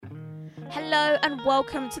Hello and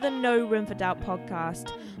welcome to the No Room for Doubt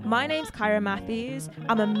podcast. My name's Kyra Matthews.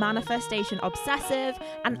 I'm a manifestation obsessive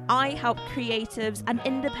and I help creatives and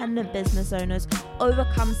independent business owners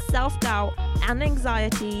overcome self-doubt and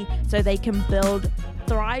anxiety so they can build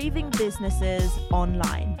thriving businesses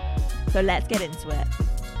online. So let's get into it.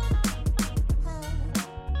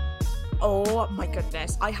 Oh my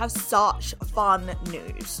goodness, I have such fun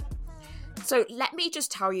news. So let me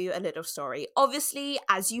just tell you a little story. Obviously,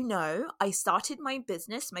 as you know, I started my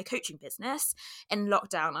business, my coaching business, in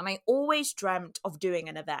lockdown, and I always dreamt of doing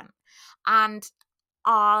an event. And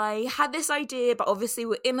I had this idea, but obviously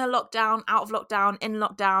we're in a lockdown, out of lockdown, in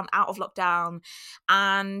lockdown, out of lockdown.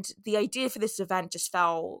 And the idea for this event just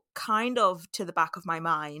fell kind of to the back of my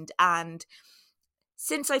mind. And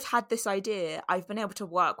since I've had this idea, I've been able to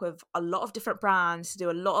work with a lot of different brands to do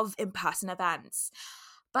a lot of in-person events.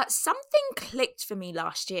 But something clicked for me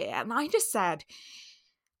last year, and I just said,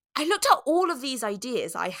 I looked at all of these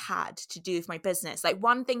ideas I had to do with my business. Like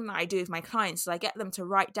one thing that I do with my clients is I get them to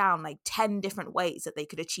write down like 10 different ways that they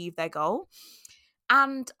could achieve their goal.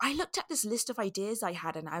 And I looked at this list of ideas I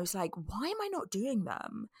had and I was like, why am I not doing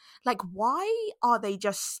them? Like, why are they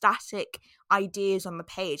just static ideas on the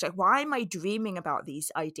page? Like, why am I dreaming about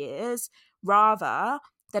these ideas rather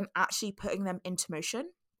than actually putting them into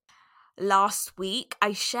motion? Last week,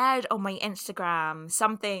 I shared on my Instagram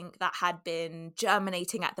something that had been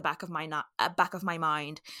germinating at the back of my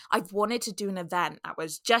mind. I've wanted to do an event that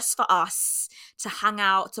was just for us to hang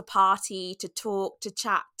out, to party, to talk, to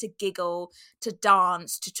chat, to giggle, to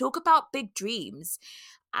dance, to talk about big dreams.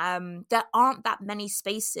 There aren't that many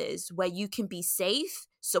spaces where you can be safe,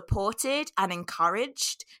 supported, and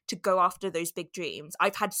encouraged to go after those big dreams.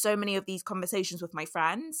 I've had so many of these conversations with my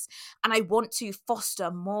friends, and I want to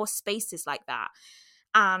foster more spaces like that.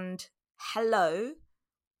 And hello,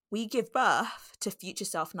 we give birth to Future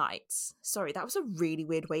Self Nights. Sorry, that was a really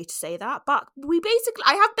weird way to say that, but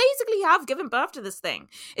I have given birth to this thing.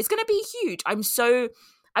 It's going to be huge. I was so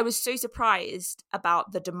surprised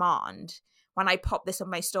about the demand when I popped this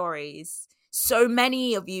on my stories. So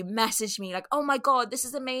many of you messaged me like, oh my God, this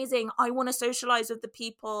is amazing. I want to socialize with the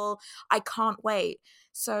people. I can't wait.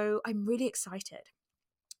 So I'm really excited.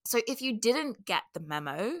 So if you didn't get the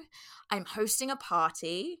memo, I'm hosting a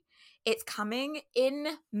party. It's coming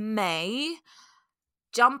in May.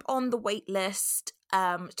 Jump on the wait list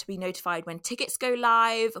to be notified when tickets go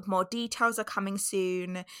live. More details are coming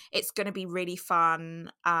soon. It's going to be really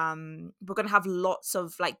fun. We're going to have lots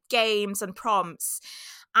of like games and prompts.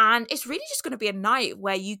 And it's really just going to be a night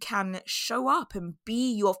where you can show up and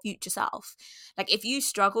be your future self. Like if you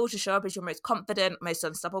struggle to show up as your most confident, most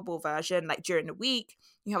unstoppable version, like during the week,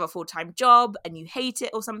 you have a full-time job and you hate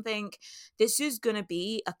it or something, this is going to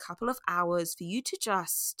be a couple of hours for you to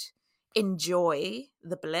just enjoy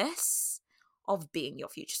the bliss of being your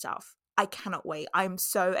future self. I cannot wait. I'm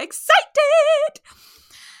so excited.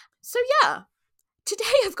 So yeah. Today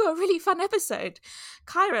I've got a really fun episode.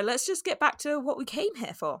 Kyra, let's just get back to what we came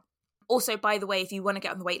here for. Also, by the way, if you want to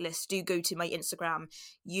get on the wait list, do go to my Instagram.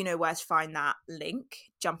 You know where to find that link.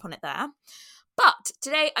 Jump on it there. But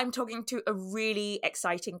today I'm talking to a really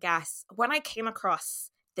exciting guest. When I came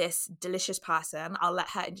across this delicious person, I'll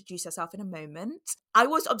let her introduce herself in a moment. I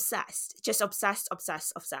was obsessed, just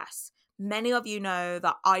obsessed. Many of you know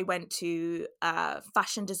that I went to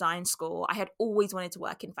fashion design school. I had always wanted to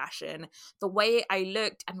work in fashion. The way I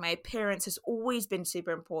looked and my appearance has always been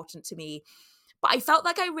super important to me. But I felt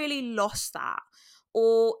like I really lost that.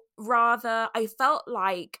 Or rather, I felt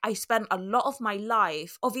like I spent a lot of my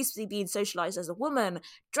life, obviously being socialized as a woman,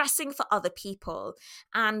 dressing for other people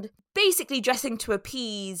and basically dressing to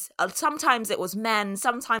appease. Sometimes it was men,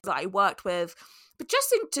 sometimes that I worked with, but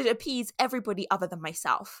just to appease everybody other than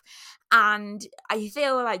myself. And I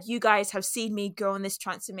feel like you guys have seen me go on this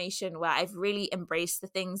transformation where I've really embraced the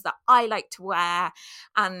things that I like to wear.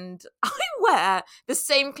 And I wear the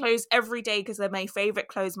same clothes every day because they're my favorite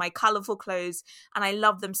clothes, my colorful clothes, and I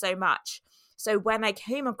love them so much. So when I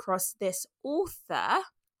came across this author,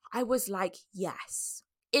 I was like, yes.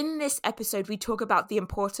 In this episode, we talk about the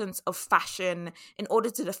importance of fashion in order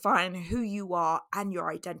to define who you are and your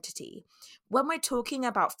identity. When we're talking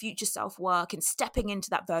about future self-work and stepping into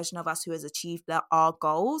that version of us who has achieved our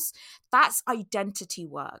goals, that's identity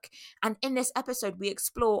work. And in this episode, we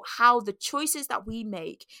explore how the choices that we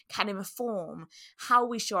make can inform how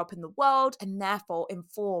we show up in the world and therefore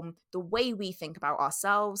inform the way we think about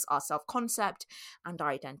ourselves, our self-concept, and our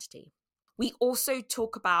identity. We also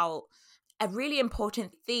talk about a really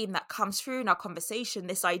important theme that comes through in our conversation,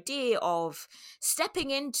 this idea of stepping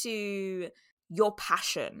into your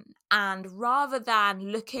passion, and rather than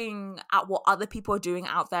looking at what other people are doing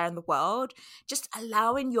out there in the world, just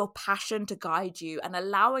allowing your passion to guide you and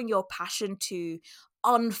allowing your passion to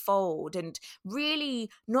unfold, and really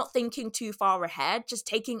not thinking too far ahead, just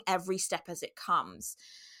taking every step as it comes.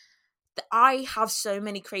 I have so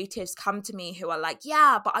many creatives come to me who are like,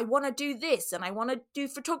 yeah, but I want to do this, and I want to do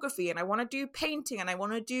photography, and I want to do painting, and I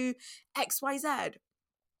want to do XYZ.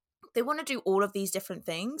 They want to do all of these different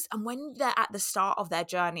things. And when they're at the start of their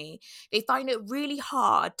journey, they find it really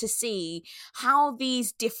hard to see how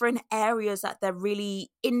these different areas that they're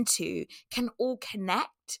really into can all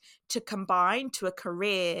connect to combine to a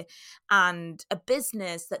career and a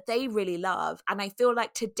business that they really love. And I feel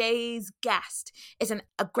like today's guest is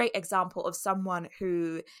a great example of someone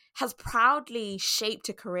who has proudly shaped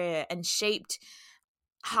a career and shaped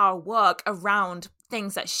her work around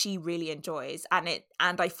things that she really enjoys. And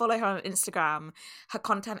I follow her on Instagram. Her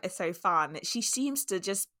content is so fun. She seems to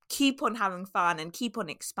just keep on having fun and keep on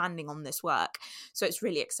expanding on this work. So it's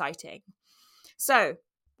really exciting. So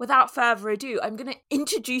without further ado, I'm going to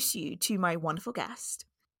introduce you to my wonderful guest.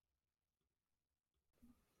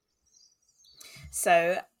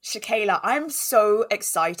 So, Shakaila, I'm so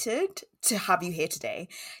excited to have you here today.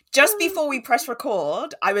 Just before we press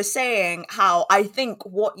record, I was saying how I think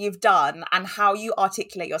what you've done and how you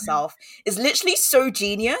articulate yourself is literally so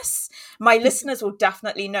genius. My listeners will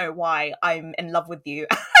definitely know why I'm in love with you.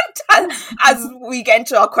 And as we get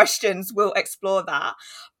into our questions, we'll explore that.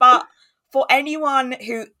 But for anyone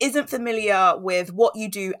who isn't familiar with what you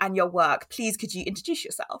do and your work, please could you introduce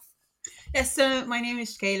yourself? Yes, so my name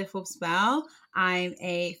is Shakaila Forbes-Bell. I'm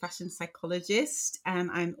a fashion psychologist and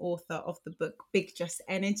I'm author of the book Big Dress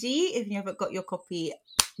Energy. If you haven't got your copy,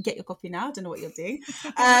 get your copy now. I don't know what you're doing.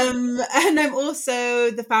 And I'm also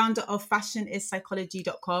the founder of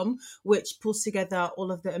fashionissPsychology.com, which pulls together all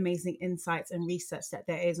of the amazing insights and research that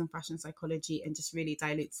there is on fashion psychology and just really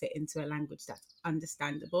dilutes it into a language that's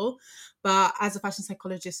understandable. But as a fashion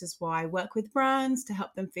psychologist as well, I work with brands to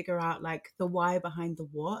help them figure out like the why behind the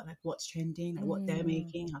what, like what's trending, like what they're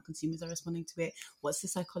making, how consumers are responding to it, what's the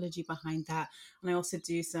psychology behind that. And I also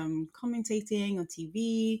do some commentating on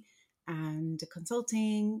TV and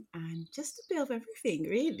consulting and just a bit of everything,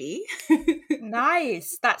 really.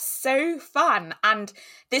 Nice. That's so fun. And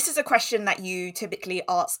this is a question that you typically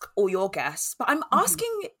ask all your guests, but I'm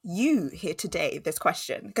asking you here today this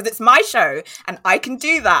question because it's my show and I can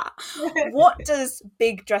do that. What does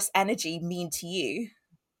Big Dress Energy mean to you?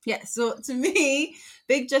 Yeah, so to me,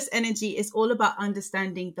 Big Dress Energy is all about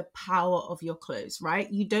understanding the power of your clothes,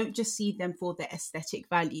 right? You don't just see them for their aesthetic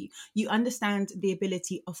value. You understand the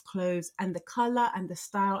ability of clothes and the color and the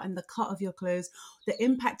style and the cut of your clothes, the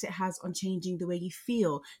impact it has on changing the way you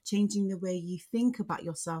feel, changing the way you think about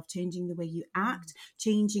yourself, changing the way you act,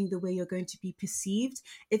 changing the way you're going to be perceived.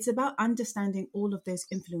 It's about understanding all of those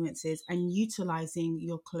influences and utilizing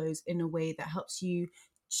your clothes in a way that helps you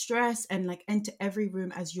stress and like enter every room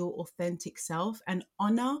as your authentic self and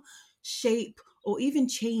honor, shape, or even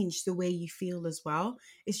change the way you feel as well.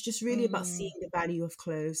 It's just really about seeing the value of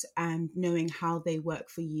clothes and knowing how they work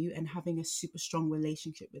for you and having a super strong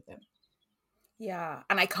relationship with them. Yeah,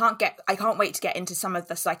 and I can't wait to get into some of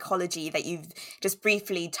the psychology that you've just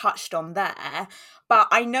briefly touched on there. But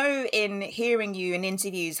I know in hearing you in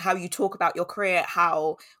interviews how you talk about your career,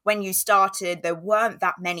 how when you started there weren't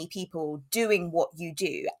that many people doing what you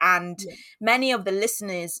do, and many of the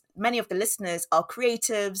listeners are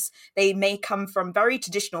creatives. They may come from very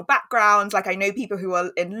traditional backgrounds. Like I know people who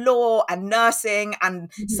are in law and nursing, and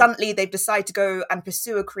suddenly they've decided to go and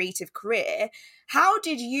pursue a creative career. How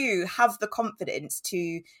did you have the confidence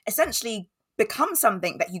to essentially become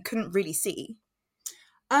something that you couldn't really see?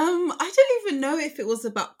 I don't even know if it was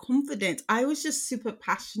about confidence. I was just super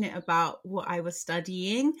passionate about what I was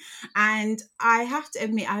studying. And I have to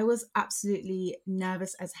admit, I was absolutely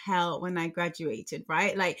nervous as hell when I graduated,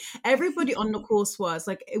 right? Like everybody on the course was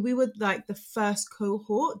like, we were like the first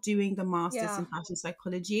cohort doing the master's in fashion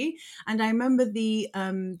psychology. And I remember the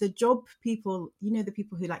job people, you know, the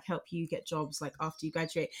people who like help you get jobs like after you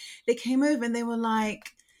graduate, they came over and they were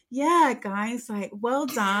like, yeah, guys, like, well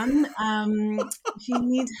done. If you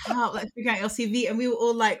need help, like, figure out your CV. And we were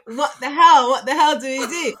all like, what the hell? What the hell do we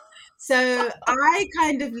do? So I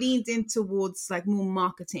kind of leaned in towards like more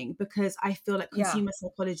marketing because I feel like consumer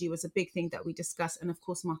psychology was a big thing that we discussed. And of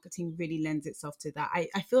course, marketing really lends itself to that.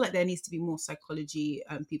 I feel like there needs to be more psychology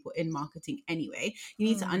people in marketing anyway. You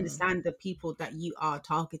need to understand the people that you are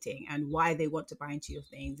targeting and why they want to buy into your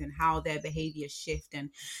things and how their behaviors shift and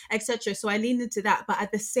etc. So I leaned into that. But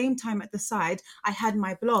at the same time, at the side, I had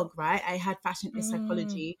my blog, right? I had Fashion is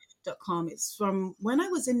Psychology. shakailafb.com. It's from when I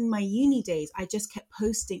was in my uni days. I just kept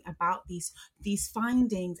posting about these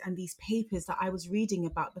findings and these papers that I was reading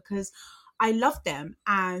about, because I loved them,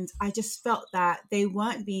 and I just felt that they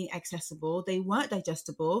weren't being accessible, they weren't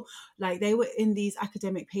digestible. Like, they were in these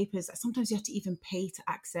academic papers that sometimes you have to even pay to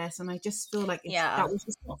access, and I just feel like Yeah. that was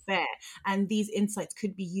just not fair. And these insights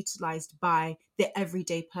could be utilized by the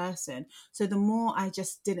everyday person. So the more I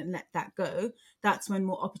just didn't let that go, that's when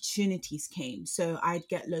more opportunities came. So I'd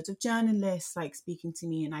get loads of journalists like speaking to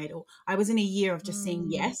me, and I was in a year of just saying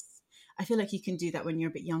yes. I feel like you can do that when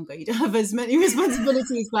you're a bit younger. You don't have as many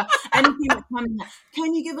responsibilities, but anything that comes,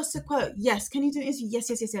 can you give us a quote? Yes. Can you do this? Yes,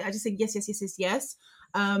 yes, yes, yes. I just said yes, yes, yes, yes, yes.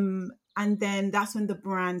 And then that's when the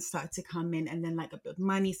brands started to come in, and then like a bit of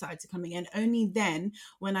money started to come in. And only then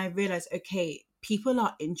when I realized, okay, people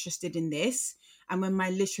are interested in this. And when my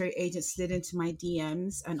literary agent slid into my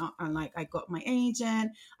DMs, and like I got my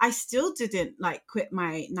agent, I still didn't like quit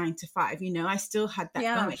my 9 to 5. I still had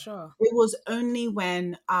that going. Sure. It was only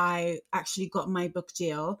when I actually got my book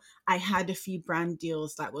deal, I had a few brand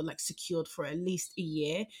deals that were like secured for at least a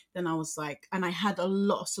year. Then I was like, and I had a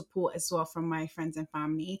lot of support as well from my friends and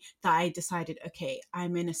family, that I decided, okay,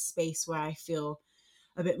 I'm in a space where I feel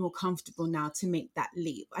a bit more comfortable now to make that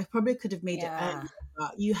leap. I probably could have made it earlier,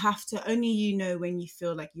 but you have to, only when you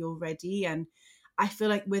feel like you're ready. And I feel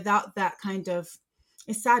like without that kind of,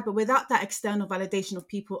 it's sad, but without that external validation of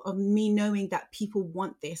people, of me knowing that people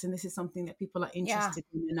want this and this is something that people are interested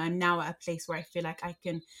in, and I'm now at a place where I feel like I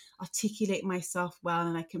can articulate myself well,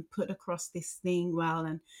 and I can put across this thing well,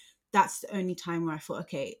 and that's the only time where I thought,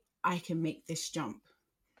 okay, I can make this jump.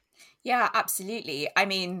 Yeah, absolutely. I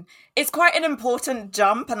mean, it's quite an important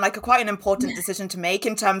jump, and like quite an important decision to make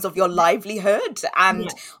in terms of your livelihood. And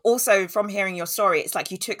also, from hearing your story, it's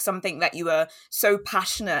like you took something that you were so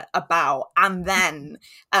passionate about, and then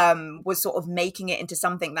was sort of making it into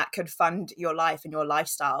something that could fund your life and your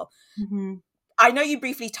lifestyle. Mm-hmm. I know you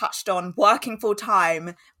briefly touched on working full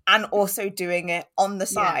time and also doing it on the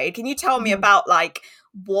side. Can you tell me about like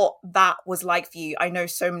what that was like for you? I know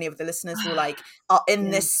so many of the listeners who are in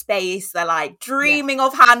this space. They're like dreaming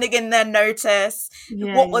of handing in their notice.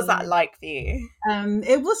 What was that like for you?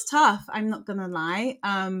 It was tough. I'm not going to lie.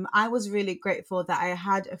 I was really grateful that I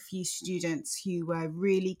had a few students who were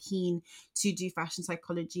really keen to do fashion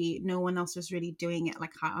psychology. No one else was really doing it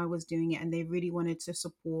like how I was doing it, and they really wanted to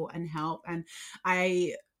support and help. And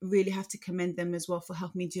I really have to commend them as well for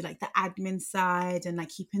helping me do like the admin side and like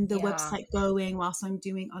keeping the website going whilst I'm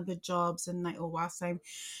doing other jobs, and like, or whilst I'm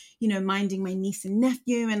minding my niece and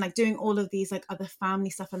nephew, and like doing all of these like other family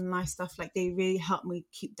stuff and life stuff. Like, they really helped me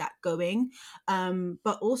keep that going.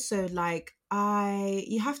 But also like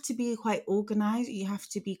you have to be quite organized. You have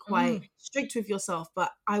to be quite strict with yourself.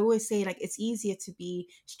 But I always say, like, it's easier to be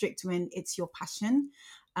strict when it's your passion.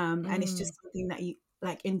 And it's just something that you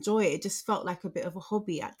like enjoy. It just felt like a bit of a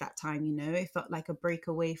hobby at that time. It felt like a break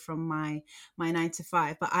away from my 9 to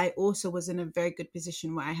 5. But I also was in a very good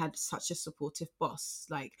position where I had such a supportive boss.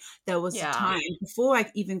 Like, there was a time before I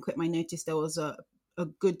even quit my notice, there was a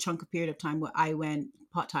good chunk of period of time where I went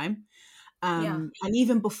part-time. And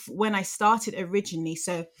even before, when I started originally,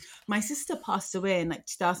 so my sister passed away in like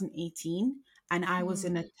 2018, and I was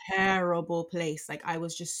in a terrible place. Like, I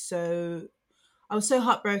was so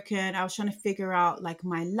heartbroken. I was trying to figure out like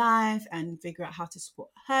my life and figure out how to support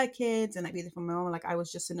her kids and like be there for my mom. Like, I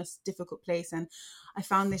was just in a difficult place, and I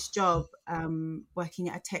found this job working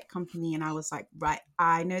at a tech company, and I was like, right,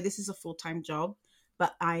 I know this is a full-time job,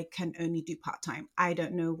 but I can only do part-time. I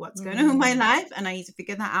don't know what's going on in my life, and I need to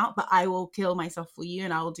figure that out, but I will kill myself for you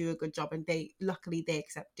and I will do a good job. And luckily they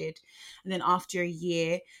accepted. And then after a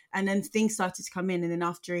year, and then things started to come in, and then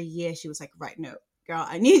after a year she was like, right, no, girl,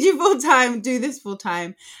 I need you full time, do this full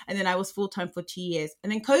time. And then I was full time for 2 years,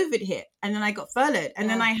 and then COVID hit, and then I got furloughed, and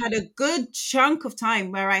then I had a good chunk of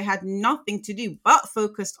time where I had nothing to do but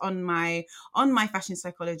focused on my fashion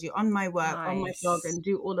psychology, on my work, on my blog, and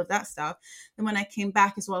do all of that stuff. And when I came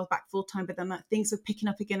back as well, I was back full time, but then things were picking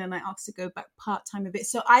up again, and I asked to go back part time a bit.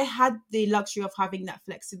 So I had the luxury of having that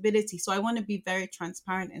flexibility. So I want to be very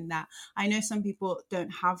transparent in that. I know some people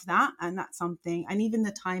don't have that, and that's something. And even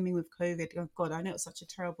the timing with COVID, oh God, I know it's such a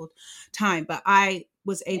terrible time, but I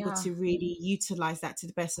was able to really utilize that to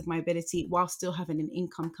the best of my ability while still having an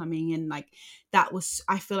income coming in. Like,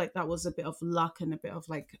 I feel like that was a bit of luck and a bit of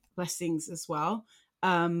like blessings as well.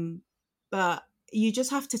 But you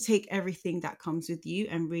just have to take everything that comes with you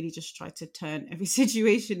and really just try to turn every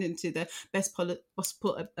situation into the best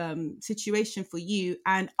possible situation for you,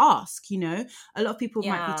 and ask, a lot of people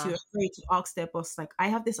might be too Yeah. afraid to ask their boss, like, I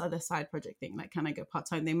have this other side project thing, like, can I go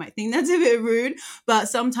part-time? They might think that's a bit rude, but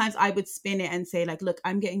sometimes I would spin it and say, like, look,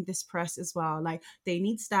 I'm getting this press as well, like, they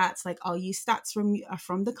need stats, like, I'll use stats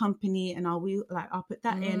from the company, and I'll put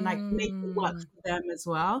that in, like, make it work for them as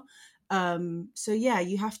well. So yeah,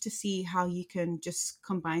 you have to see how you can just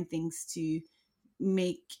combine things to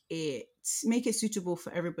make it suitable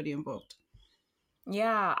for everybody involved.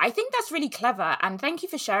 Yeah, I think that's really clever. And thank you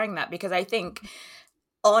for sharing that, because I think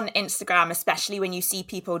on Instagram, especially when you see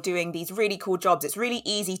people doing these really cool jobs, it's really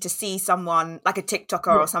easy to see someone like a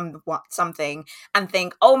TikToker or something and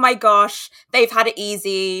think, oh my gosh, they've had it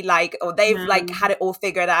easy, like, or they've like had it all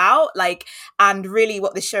figured out. Like, and really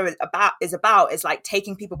what this show is about is like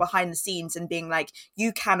taking people behind the scenes and being like,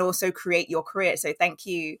 you can also create your career. So thank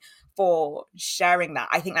you for sharing that.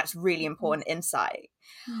 I think that's really important insight.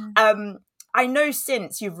 I know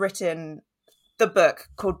since you've written the book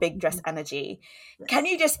called Big Dress Energy, can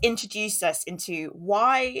you just introduce us into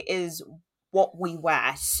why is what we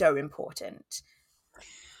wear so important?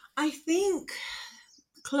 I think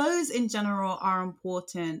clothes in general are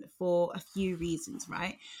important for a few reasons,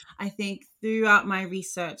 right? I think throughout my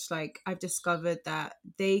research, like, I've discovered that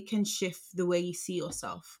they can shift the way you see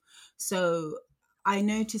yourself. So I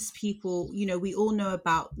notice people, we all know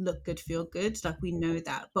about look good, feel good, like, we know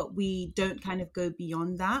that, but we don't kind of go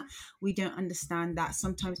beyond that. We don't understand that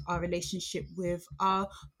sometimes our relationship with our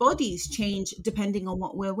bodies change depending on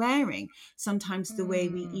what we're wearing. Sometimes the way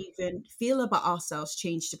we even feel about ourselves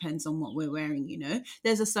change depends on what we're wearing.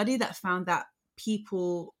 There's a study that found that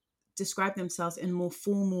people describe themselves in more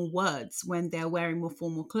formal words when they're wearing more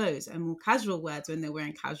formal clothes, and more casual words when they're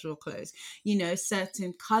wearing casual clothes.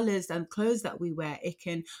 Certain colors and clothes that we wear, it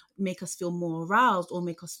can make us feel more aroused or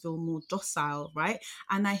make us feel more docile, right?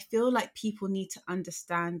 And I feel like people need to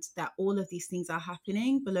understand that all of these things are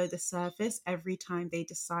happening below the surface every time they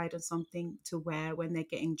decide on something to wear when they're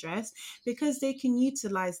getting dressed, because they can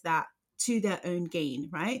utilize that to their own gain,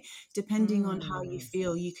 right? Depending on how you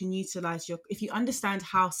feel, you can utilize if you understand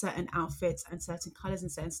how certain outfits and certain colors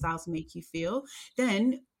and certain styles make you feel,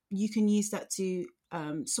 then you can use that to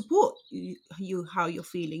support you how you're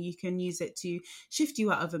feeling. You can use it to shift you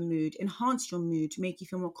out of a mood, enhance your mood, make you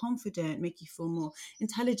feel more confident, make you feel more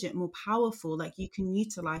intelligent, more powerful. Like, you can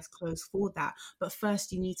utilize clothes for that, but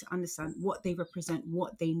first you need to understand what they represent,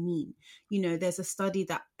 what they mean. There's a study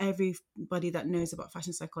that everybody that knows about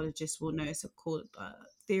fashion psychologists will know. It's called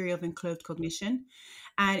theory of enclosed cognition,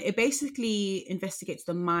 and it basically investigates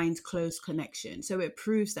the mind-clothes connection. So it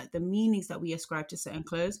proves that the meanings that we ascribe to certain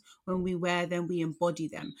clothes, when we wear them, we embody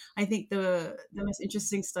them. I think the most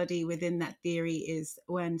interesting study within that theory is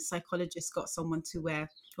when psychologists got someone to wear,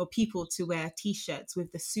 or people to wear, t-shirts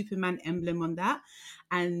with the Superman emblem on that,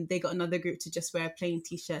 and they got another group to just wear plain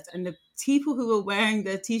t-shirts, and the people who were wearing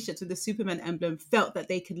the t-shirts with the Superman emblem felt that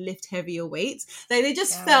they could lift heavier weights. Like, they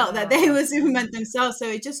just felt that they were Superman themselves. So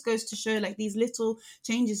it just goes to show, like, these little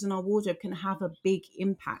changes in our wardrobe can have a big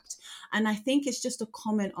impact. And I think it's just a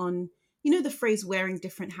comment on, the phrase wearing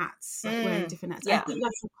different hats, like wearing different hats. Yeah. I think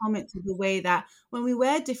that's a comment to the way that when we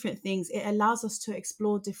wear different things, it allows us to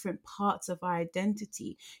explore different parts of our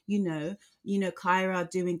identity. Kyra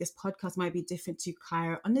doing this podcast might be different to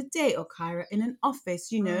Kyra on a date, or Kyra in an office,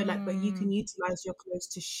 but you can utilize your clothes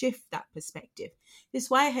to shift that perspective. This is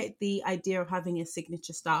why I hate the idea of having a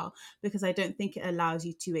signature style, because I don't think it allows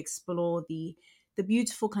you to explore the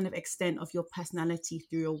beautiful kind of extent of your personality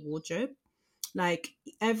through your wardrobe. Like,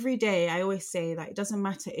 every day I always say, like, it doesn't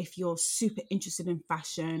matter if you're super interested in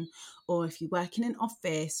fashion, or if you work in an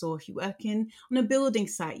office, or if you work on a building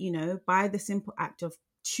site, by the simple act of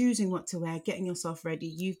choosing what to wear, getting yourself ready,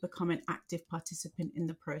 you've become an active participant in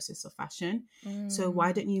the process of fashion. So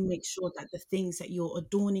why don't you make sure that the things that you're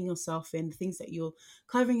adorning yourself in, the things that you're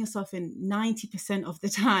covering yourself in 90% of the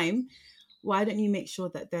time, why don't you make sure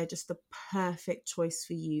that they're just the perfect choice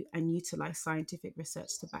for you, and utilize scientific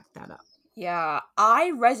research to back that up? Yeah,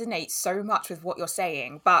 I resonate so much with what you're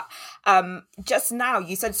saying, but just now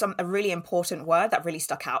you said a really important word that really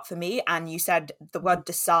stuck out for me, and you said the word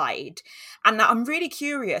decide. And I'm really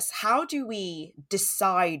curious, how do we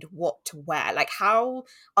decide what to wear? Like, how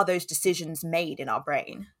are those decisions made in our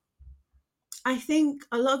brain? I think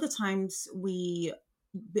a lot of the times we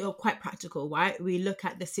we're quite practical, right? We look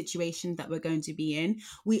at the situation that we're going to be in.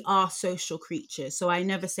 We are social creatures. So I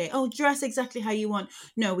never say, oh, dress exactly how you want.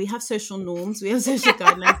 No, we have social norms. We have social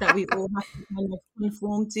guidelines that we all have to kind of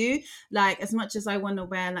conform to. Like, as much as I want to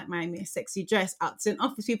wear like my sexy dress out to an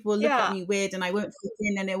office, people will look at me weird and I won't fit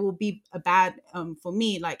in, and it will be a bad for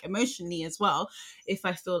me, like emotionally as well, if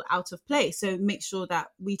I feel out of place. So make sure that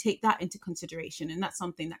we take that into consideration. And that's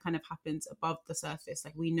something that kind of happens above the surface.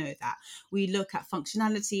 Like, we know that. We look at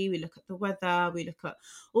functionality, we look at the weather, we look at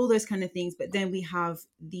all those kind of things. But then we have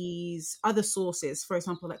these other sources, for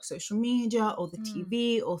example, like social media or the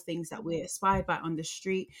TV or things that we're inspired by on the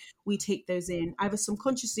street. We take those in either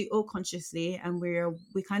subconsciously or consciously, and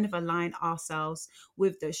we kind of align ourselves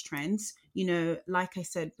with those trends. You know, like I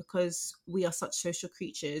said, because we are such social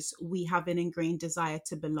creatures, we have an ingrained desire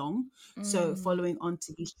to belong. So following on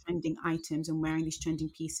to these trending items and wearing these trending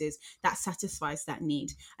pieces, that satisfies that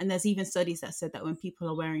need. And there's even studies that said that when people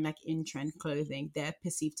are wearing like in-trend clothing, they're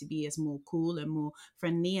perceived to be as more cool and more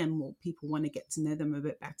friendly, and more people want to get to know them a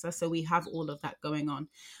bit better. So we have all of that going on.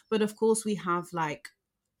 But of course, we have like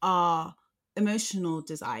our emotional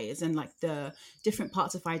desires and like the different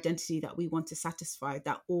parts of identity that we want to satisfy,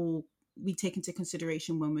 that all we take into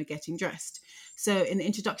consideration when we're getting dressed. So in the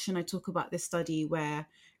introduction, I talk about this study where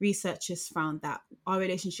researchers found that our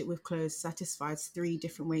relationship with clothes satisfies 3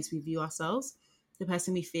 different ways we view ourselves: the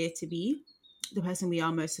person we fear to be, the person we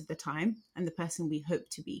are most of the time, and the person we hope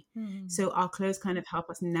to be. So our clothes kind of help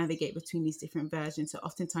us navigate between these different versions. So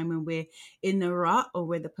oftentimes when we're in the rut, or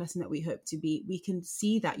we're the person that we hope to be, we can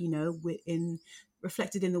see that, you know,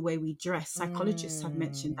 reflected in the way we dress. Psychologists have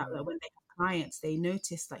mentioned that when they have clients, they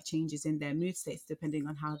notice like changes in their mood states depending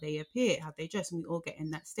on how they appear, how they dress, and we all get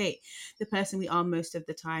in that state. The person we are most of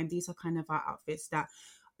the time, these are kind of our outfits that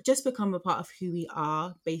just become a part of who we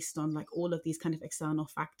are based on like all of these kind of external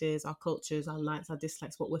factors, our cultures, our likes, our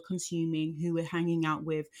dislikes, what we're consuming, who we're hanging out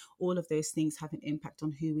with. All of those things have an impact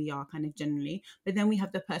on who we are kind of generally. But then we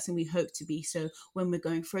have the person we hope to be. So when we're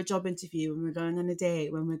going for a job interview, when we're going on a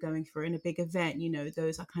date, when we're going for in a big event, you know,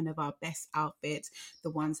 those are kind of our best outfits, the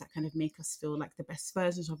ones that kind of make us feel like the best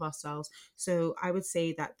versions of ourselves. So I would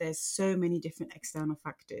say that there's so many different external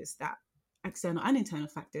and internal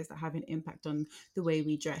factors that have an impact on the way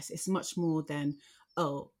we dress. It's much more than,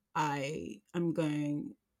 oh, I am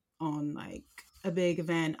going on like a big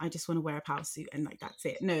event, I just want to wear a power suit and like that's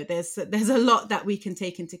it. No, there's a lot that we can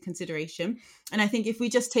take into consideration. And I think if we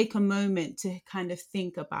just take a moment to kind of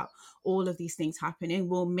think about all of these things happening,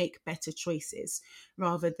 we'll make better choices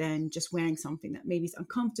rather than just wearing something that maybe is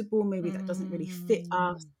uncomfortable, maybe that doesn't really fit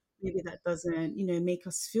us, maybe that doesn't, you know, make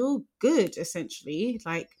us feel good essentially.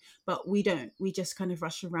 Like, but we just kind of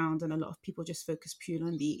rush around, and a lot of people just focus purely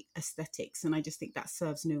on the aesthetics, and I just think that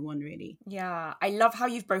serves no one really. Yeah, I love how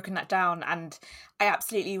you've broken that down, and I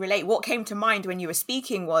absolutely relate. What came to mind when you were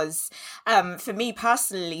speaking was, for me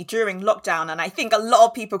personally, during lockdown, and I think a lot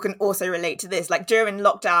of people can also relate to this, like during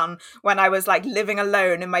lockdown when I was like living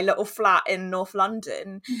alone in my little flat in North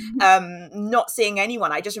London, not seeing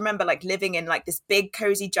anyone. I just remember like living in like this big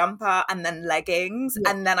cozy jumper and then leggings,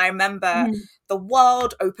 and then I remember the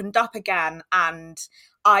world opened up again, and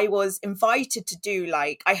I was invited to do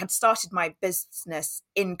like, I had started my business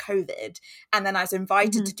in COVID, and then I was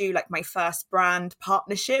invited to do like my first brand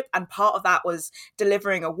partnership, and part of that was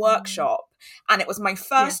delivering a workshop, and it was my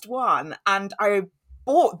first one, and I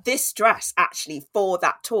bought this dress actually for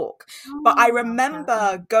that talk. But I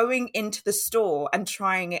remember going into the store and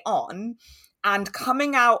trying it on, and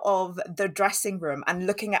coming out of the dressing room and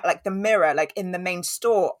looking at like the mirror, like in the main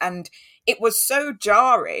store. And it was so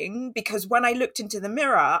jarring because when I looked into the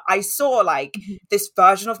mirror, I saw like this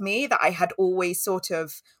version of me that I had always sort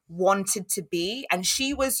of wanted to be. And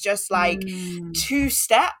she was just like 2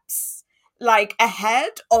 steps like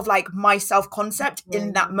ahead of like my self-concept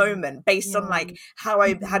in that moment based on like how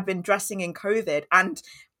I had been dressing in COVID. And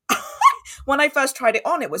when I first tried it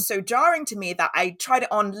on, it was so jarring to me that I tried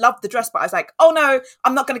it on, loved the dress, but I was like, oh no,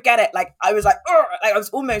 I'm not going to get it. Like, I was like, I was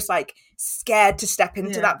almost like scared to step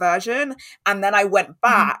into that version. And then I went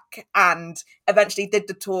back and eventually did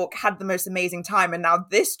the talk, had the most amazing time. And now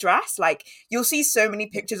this dress, like, you'll see so many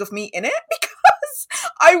pictures of me in it because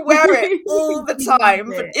I wear it all the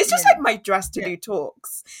time. It's just like my dress to do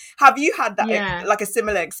talks. Have you had that, like a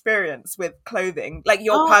similar experience with clothing, like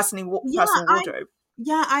your personal wardrobe?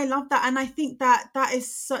 Yeah, I love that. And I think that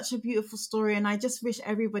is such a beautiful story. And I just wish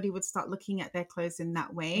everybody would start looking at their clothes in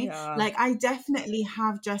that way. Yeah. Like, I definitely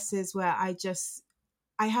have dresses where I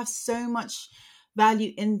have so much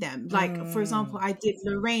value in them. Like, for example, I did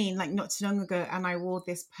Lorraine like not too long ago, and I wore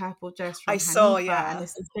this purple dress from I saw, Hanifa, yeah. and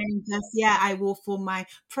it's the same dress, I wore for my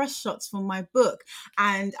press shots for my book.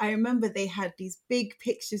 And I remember they had these big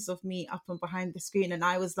pictures of me up and behind the screen, and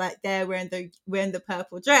I was like there wearing the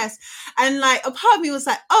purple dress, and like a part of me was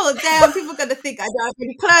like, oh damn, people gonna think I don't have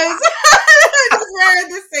any clothes. Just wearing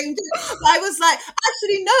the same dress. But I was like,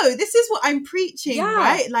 actually no, this is what I'm preaching,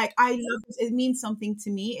 right? Like, I love this. It means something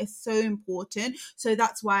to me. It's so important. So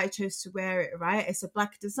that's why I chose to wear it, right? It's a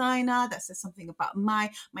Black designer that says something about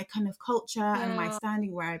my kind of culture and my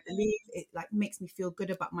standing, where I believe it like makes me feel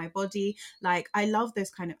good about my body. Like, I love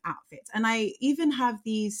those kind of outfits. And I even have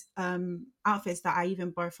these outfits that I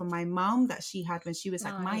even borrowed from my mom that she had when she was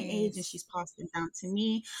like my age, and she's passed it down to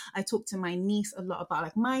me. I talk to my niece a lot about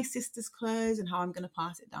like my sister's clothes and how I'm going to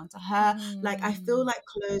pass it down to her. Like, I feel like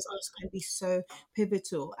clothes are just going to be so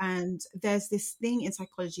pivotal. And there's this thing in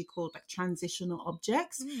psychology called like transitional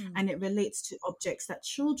objects, and it relates to objects that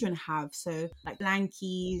children have. So like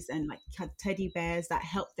blankies and like teddy bears that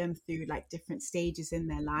help them through like different stages in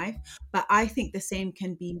their life. But I think the same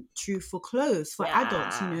can be true for clothes for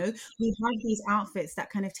adults. You know, we have these outfits that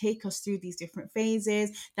kind of take us through these different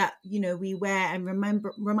phases that, you know, we wear and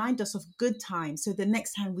remind us of good times. So the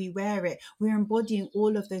next time we wear it, we're embodying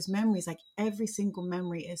all of those memories. Like, every single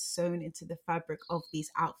memory is sewn into the fabric of these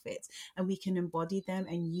outfits, and we can embody them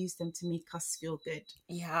and use them to make us feel good.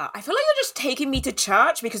 Yeah, I feel like you're just taking me to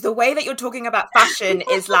church, because the way that you're talking about fashion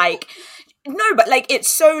is like, no, but like, it's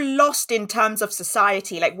so lost in terms of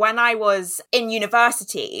society. Like, when I was in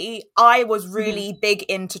university, I was really big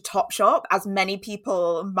into Topshop, as many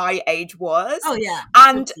people my age was. Oh yeah.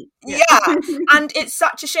 And and it's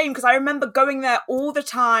such a shame, because I remember going there all the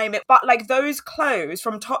time. But like, those clothes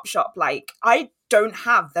from Topshop, like, I don't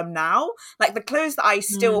have them now. Like, the clothes that I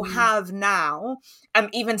still have now,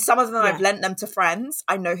 even some of them I've lent them to friends.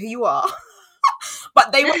 I know who you are.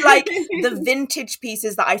 But they were like the vintage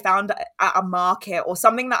pieces that I found at a market, or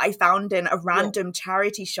something that I found in a random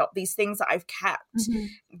charity shop. These things that I've kept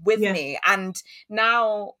with me. And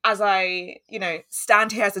now, as I, you know,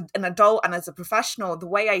 stand here as an adult and as a professional, the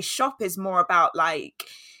way I shop is more about like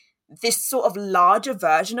this sort of larger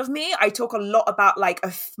version of me. I talk a lot about like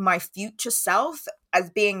my future self as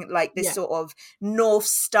being like this sort of North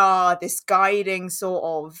Star, this guiding sort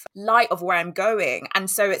of light of where I'm going. And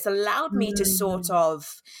so it's allowed me to sort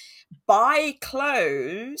of buy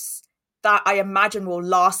clothes that I imagine will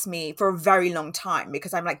last me for a very long time,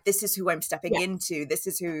 because I'm like, this is who I'm stepping into. This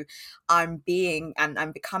is who I'm being and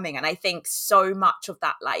I'm becoming. And I think so much of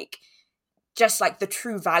that, like, just like the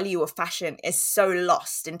true value of fashion is so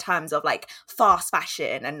lost in terms of like fast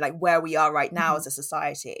fashion and like where we are right now as a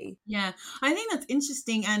society. Yeah, I think that's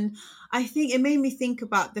interesting. And I think it made me think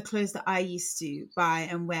about the clothes that I used to buy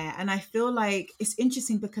and wear. And I feel like it's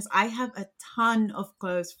interesting because I have a ton of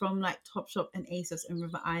clothes from like Topshop and ASOS and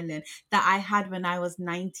River Island that I had when I was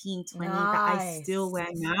 19, 20 that I still wear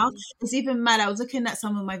now. It's even mad. I was looking at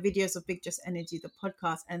some of my videos of Big Just Energy, the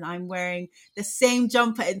podcast, and I'm wearing the same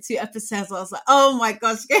jumper in 2 episodes. I was like, oh my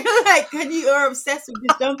gosh, like, you are obsessed with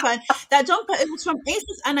this jumper. And that jumper, it was from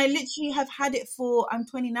ASOS, and I literally have had it for, I'm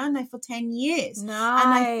 29 now, for 10 years. Nice.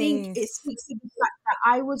 And I think it speaks to the fact that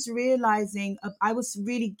I was realizing, I was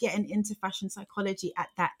really getting into fashion psychology at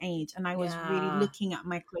that age, and I was really looking at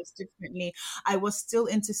my clothes differently. I was still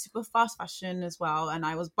into super fast fashion as well, and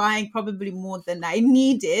I was buying probably more than I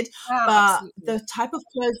needed. But absolutely. The type of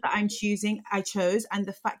clothes that I chose, and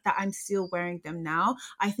the fact that I'm still wearing them now,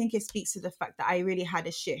 I think it speaks to the fact that I really had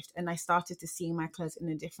a shift, and I started to see my clothes in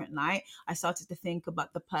a different light. I started to think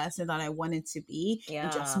about the person that I wanted to be and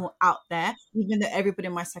just more out there, even though everybody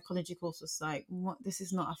in my psychology course was like, what, this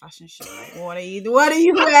is not a fashion show, like, what are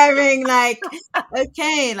you wearing? Like,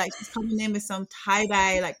 okay, like, she's coming in with some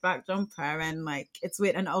tie-dye like black jumper, and like, it's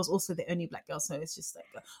weird. And I was also the only black girl, so it's just like,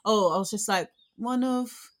 I was just like one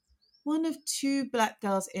of 2 black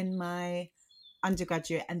girls in my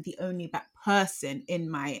undergraduate and the only black person in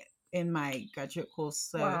my graduate course.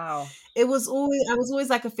 So I was always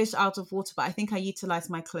like a fish out of water, but I think I utilized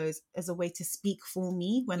my clothes as a way to speak for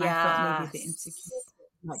me when I felt maybe a bit insecure,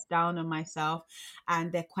 like down on myself.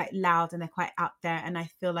 And they're quite loud and they're quite out there, and I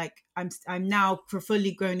feel like I'm now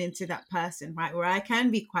fully grown into that person, right, where I can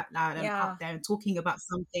be quite loud and out there and talking about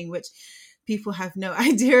something which people have no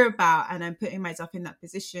idea about, and I'm putting myself in that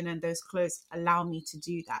position, and those clothes allow me to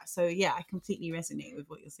do that. So yeah, I completely resonate with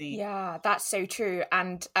what you're saying. Yeah, that's so true.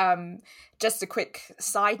 And just a quick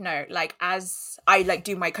side note, like as I like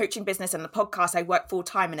do my coaching business and the podcast, I work full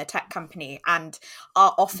time in a tech company, and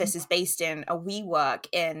our office is based in a WeWork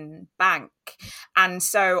in Bank. And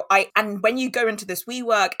so and when you go into this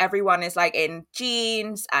WeWork, everyone is like in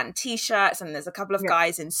jeans and t-shirts, and there's a couple of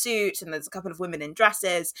guys in suits, and there's a couple of women in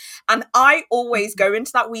dresses. And I always go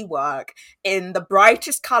into that WeWork in the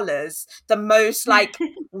brightest colors, the most like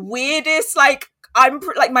weirdest, like I'm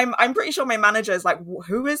pretty sure my manager is like,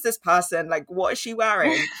 who is this person? Like, what is she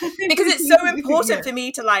wearing? Because it's so important for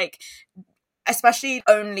me to like, especially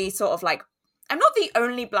only sort of like, I'm not the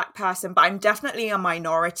only Black person, but I'm definitely a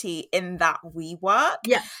minority in that WeWork.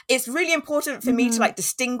 Yeah. It's really important for me to like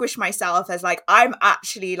distinguish myself as like, I'm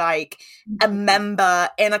actually like a member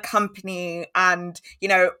in a company, and, you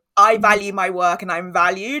know, I value my work and I'm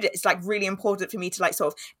valued. It's like really important for me to like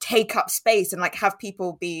sort of take up space and like have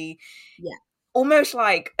people be almost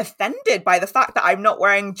like offended by the fact that I'm not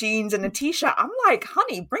wearing jeans and a t-shirt. I'm like,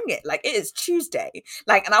 honey, bring it. Like, it is Tuesday.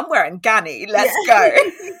 Like, and I'm wearing Ganni. Let's go.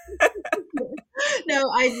 No,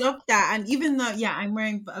 I love that. And even though, I'm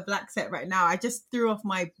wearing a black set right now, I just threw off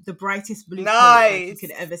the brightest blue coat like you could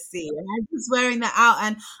ever see. And I'm just wearing that out.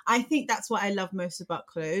 And I think that's what I love most about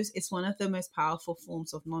clothes. It's one of the most powerful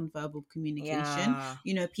forms of nonverbal communication. Yeah.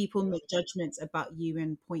 You know, people make judgments about you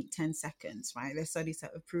in 0.10 seconds, right? There's studies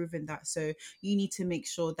that have proven that. So you need to make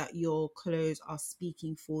sure that your clothes are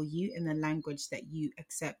speaking for you in the language that you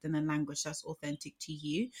accept and the language that's authentic to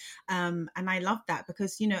you. And I love that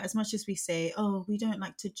because, you know, as much as we say, oh, we don't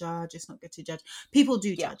like to judge, it's not good to judge. People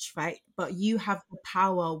do judge, right? But you have the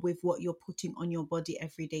power with what you're putting on your body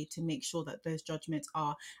every day to make sure that those judgments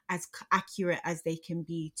are as accurate as they can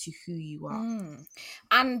be to who you are.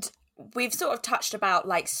 And we've sort of touched about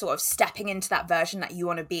like sort of stepping into that version that you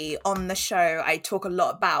want to be. On the show, I talk a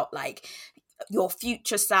lot about like your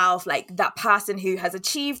future self, like that person who has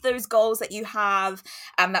achieved those goals that you have,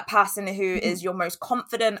 and that person who is your most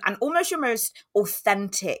confident and almost your most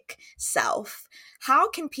authentic self. How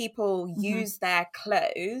can people use their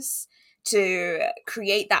clothes to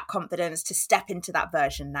create that confidence, to step into that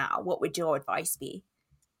version now? What would your advice be?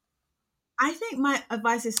 I think my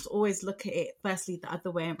advice is to always look at it firstly the other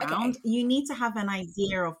way around. You need to have an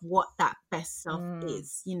idea of what that best self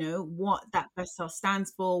is, you know, what that best self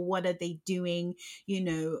stands for, what are they doing, you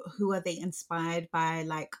know, who are they inspired by,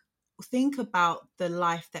 like think about the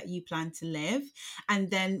life that you plan to live. And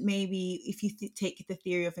then maybe if you take the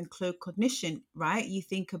theory of enclosed cognition, right, you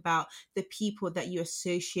think about the people that you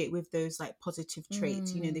associate with those like positive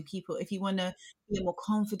traits, you know, the people, if you want to be a more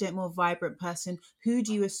confident, more vibrant person, who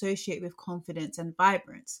do you associate with confidence and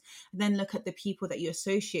vibrance? Then look at the people that you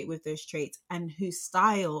associate with those traits and whose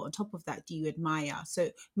style on top of that do you admire. So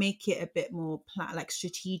make it a bit more like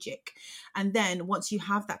strategic. And then once you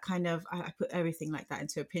have that kind of, I put everything like that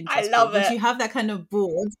into a Pinterest board. Once you have that kind of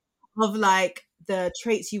board of like the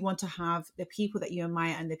traits you want to have, the people that you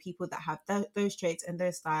admire, and the people that have those traits and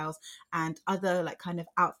those styles and other like kind of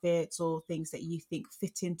outfits or things that you think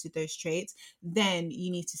fit into those traits, then you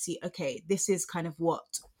need to see, okay, this is kind of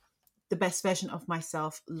what the best version of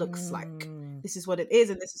myself looks like. This is what it is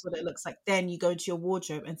and this is what it looks like. Then you go into your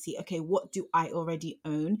wardrobe and see, okay, what do I already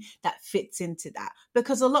own that fits into that?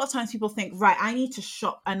 Because a lot of times people think, right, I need to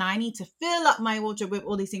shop and I need to fill up my wardrobe with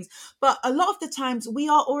all these things. But a lot of the times we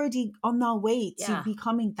are already on our way to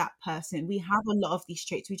becoming that person. We have a lot of these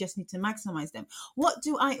traits. We just need to maximize them. What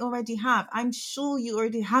do I already have? I'm sure you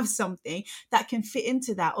already have something that can fit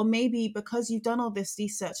into that. Or maybe because you've done all this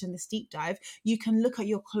research and this deep dive, you can look at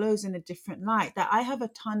your clothes in a different light. That I have a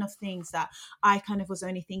ton of things that I kind of was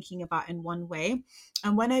only thinking about in one way,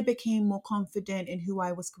 and when I became more confident in who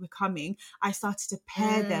I was becoming, I started to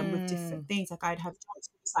pair them with different things. Like I'd have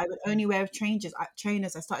jumpsuits, I would only wear trainers. I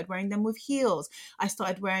started wearing them with heels. I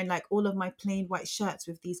started wearing like all of my plain white shirts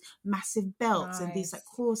with these massive belts and these like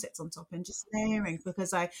corsets on top, and just layering,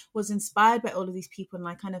 because I was inspired by all of these people, and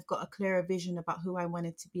I kind of got a clearer vision about who I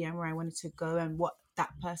wanted to be and where I wanted to go and what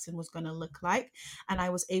that person was going to look like. And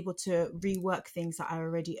I was able to rework things that I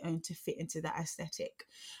already owned to fit into that aesthetic.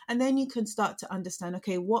 And then you can start to understand,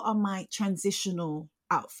 okay, what are my transitional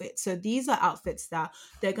outfits? So these are outfits that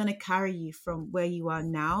they're going to carry you from where you are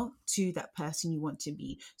now to that person you want to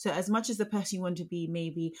be. So as much as the person you want to be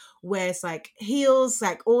maybe wears like heels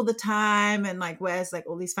like all the time and like wears like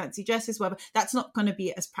all these fancy dresses, whatever, that's not going to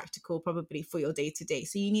be as practical probably for your day to day.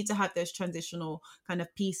 So you need to have those transitional kind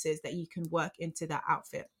of pieces that you can work into that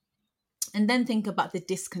outfit. And then think about the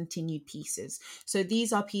discontinued pieces. So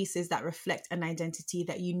these are pieces that reflect an identity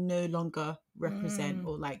that you no longer represent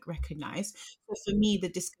or like recognize. So for me, the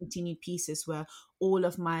discontinued pieces were all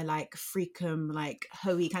of my like freakum, like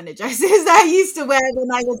hoey kind of dresses that I used to wear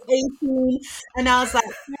when I was 18. And I was like,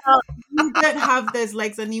 well, you don't have those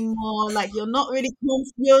legs anymore. Like you're not really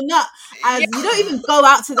you're not as you don't even go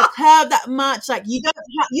out to the curb that much. Like you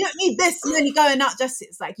don't need this many going out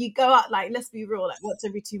dresses. Like you go out, like, let's be real, like once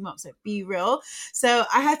every 2 months. So be real. So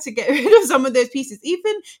I had to get rid of some of those pieces.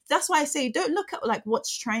 Even that's why I say don't look at like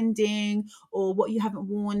what's trending or what you haven't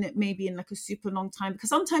worn maybe in like a super long time, because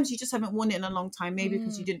sometimes you just haven't worn it in a long time, maybe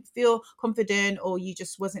because you didn't feel confident or you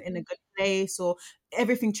just wasn't in a good place, or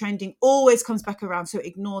everything trending always comes back around. So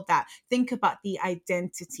ignore that. Think about the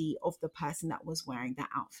identity of the person that was wearing that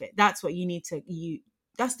outfit. That's what you need to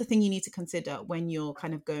that's the thing you need to consider when you're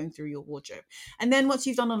kind of going through your wardrobe. And then once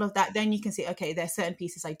you've done all of that, then you can say, okay, there are certain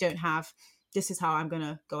pieces I don't have. This is how I'm going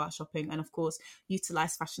to go out shopping. And of course,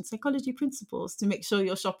 utilize fashion psychology principles to make sure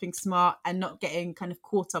you're shopping smart and not getting kind of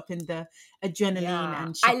caught up in the adrenaline and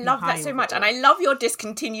I shopping love high that so of much. it And all. I love your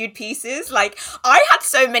discontinued pieces. Like I had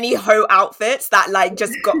so many hoe outfits that like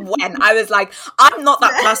just got when I was like, I'm not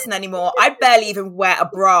that person anymore. I barely even wear a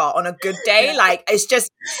bra on a good day. Yeah. Like it's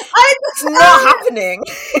just, I it's not happening.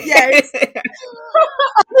 Yes.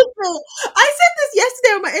 I said this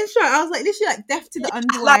yesterday on my intro. I was like, literally like deaf to the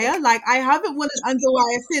underwire. Like I haven't worn an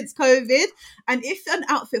underwire since COVID. And if an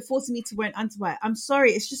outfit forces me to wear an underwire, I'm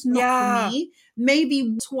sorry, it's just not for me.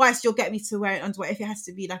 Maybe twice you'll get me to wear an underwire if it has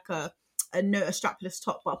to be like a strapless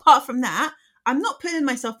top. But apart from that, I'm not putting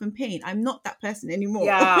myself in pain. I'm not that person anymore.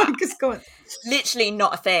 Yeah. Just go on. Literally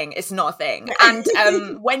not a thing. It's not a thing.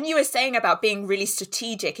 And when you were saying about being really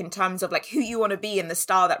strategic in terms of like who you want to be and the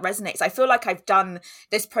style that resonates, I feel like I've done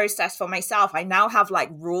this process for myself. I now have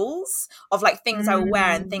like rules of like things I will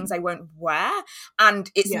wear and things I won't wear.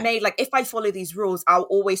 And it's made like if I follow these rules, I'll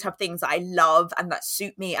always have things that I love and that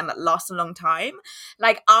suit me and that last a long time.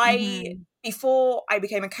 Like before I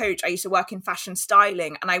became a coach, I used to work in fashion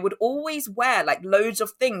styling, and I would always wear like loads of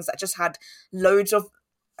things that just had loads of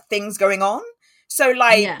things going on. So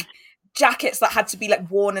like jackets that had to be like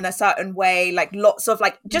worn in a certain way, like lots of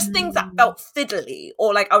like just things that felt fiddly,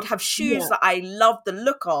 or like I would have shoes that I loved the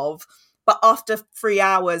look of, but after 3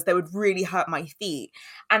 hours they would really hurt my feet.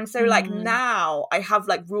 And so like now I have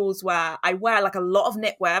like rules where I wear like a lot of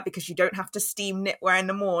knitwear because you don't have to steam knitwear in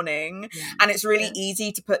the morning, and it's really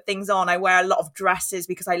easy to put things on. I wear a lot of dresses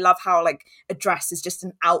because I love how like a dress is just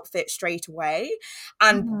an outfit straight away,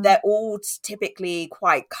 and they're all typically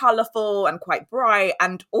quite colourful and quite bright.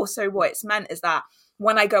 And also what it's meant is that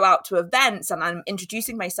when I go out to events and I'm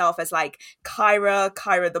introducing myself as like Kyra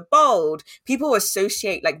the Bold, people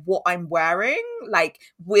associate like what I'm wearing like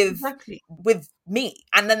with me.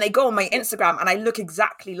 And then they go on my Instagram and I look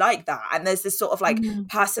exactly like that. And there's this sort of like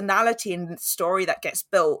personality and story that gets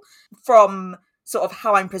built from sort of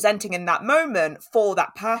how I'm presenting in that moment for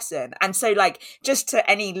that person. And so like just to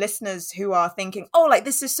any listeners who are thinking, oh, like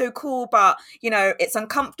this is so cool, but you know, it's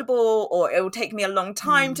uncomfortable or it will take me a long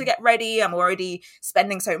time to get ready, I'm already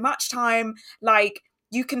spending so much time, like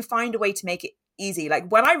you can find a way to make it easy.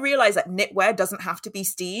 Like when I realized that knitwear doesn't have to be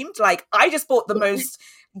steamed, like I just bought the most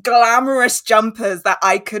glamorous jumpers that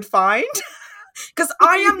I could find. Because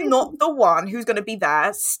I am not the one who's going to be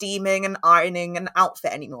there steaming and ironing an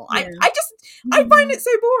outfit anymore. I find it so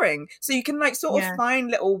boring. So you can like sort of find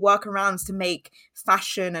little workarounds to make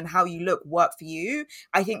fashion and how you look work for you.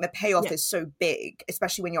 I think the payoff is so big,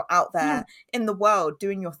 especially when you're out there in the world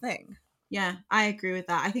doing your thing. Yeah, I agree with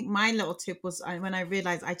that. I think my little tip was when I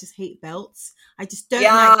realized I just hate belts. I just don't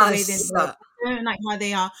like the way they look. I don't like how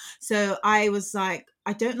they are. So I was like,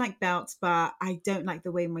 I don't like belts, but I don't like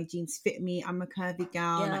the way my jeans fit me. I'm a curvy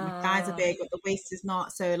gal, like my thighs are big, but the waist is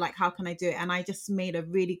not. So like, how can I do it? And I just made a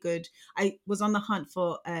really good, I was on the hunt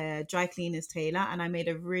for a dry cleaners tailor, and I made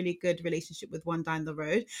a really good relationship with one down the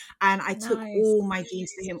road. And I took all my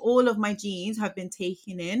jeans to him. All of my jeans have been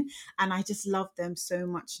taken in, and I just love them so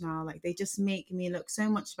much now. Like they just make me look so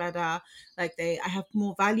much better. Like I have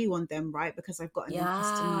more value on them, right? Because I've gotten them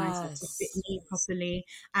customized to fit me properly,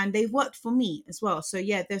 and they've worked for me as well. So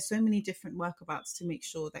yeah, there's so many different workabouts to make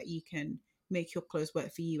sure that you can make your clothes work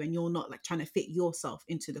for you and you're not like trying to fit yourself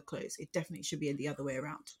into the clothes. It definitely should be the other way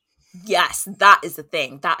around. Yes, that is the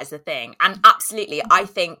thing. That is the thing. And absolutely, I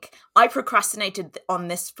think I procrastinated on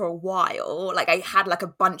this for a while. Like I had like a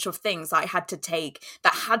bunch of things I had to take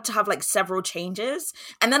that had to have like several changes.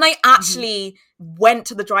 And then I actually went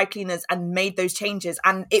to the dry cleaners and made those changes.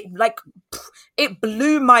 And it like, it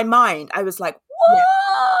blew my mind. I was like,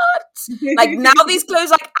 what? what? Like now these clothes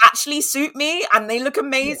like actually suit me and they look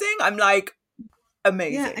amazing. I'm like,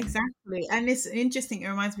 amazing. Yeah, exactly. And it's interesting. It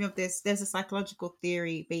reminds me of this. There's a psychological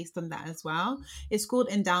theory based on that as well. It's called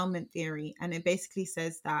endowment theory. And it basically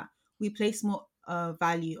says that we place more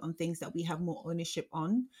value on things that we have more ownership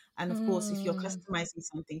on. And of course, if you're customizing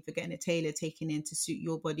something for getting a tailor taken in to suit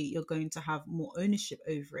your body, you're going to have more ownership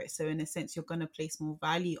over it. So in a sense, you're going to place more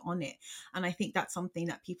value on it. And I think that's something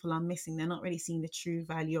that people are missing. They're not really seeing the true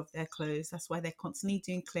value of their clothes. That's why they're constantly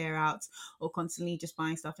doing clear outs or constantly just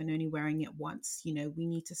buying stuff and only wearing it once. You know, we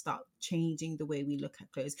need to start changing the way we look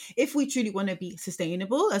at clothes. If we truly want to be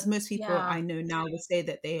sustainable, as most people I know now would say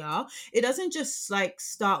that they are, it doesn't just like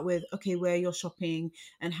start with, okay, where you're shopping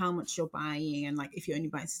and how much you're buying and like if you're only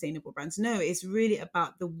buying sustainable brands. No, it's really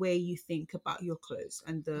about the way you think about your clothes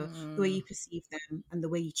and the way you perceive them and the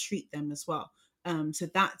way you treat them as well. So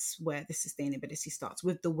that's where the sustainability starts,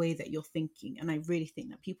 with the way that you're thinking. And I really think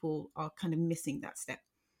that people are kind of missing that step.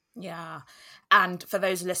 Yeah. And for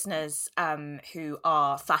those listeners who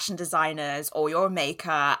are fashion designers or you're a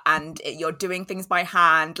maker and you're doing things by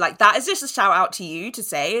hand, like that is just a shout out to you to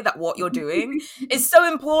say that what you're doing is so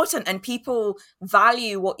important and people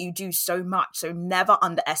value what you do so much. So never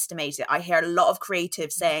underestimate it. I hear a lot of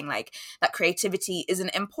creatives saying like that creativity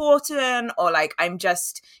isn't important or like I'm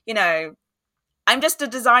just a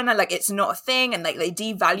designer, like it's not a thing, and like they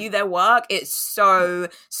devalue their work. It's so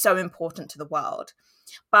important to the world.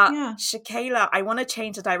 But Shakaila, I want to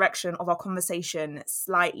change the direction of our conversation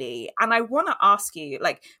slightly. And I want to ask you,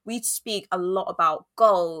 like, we speak a lot about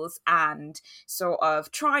goals and sort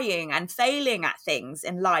of trying and failing at things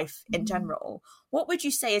in life in general. What would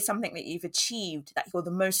you say is something that you've achieved that you're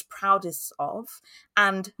the most proudest of?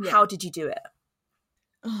 And how did you do it?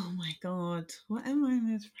 Oh my God. What am I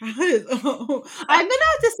most proud of? Oh, I'm gonna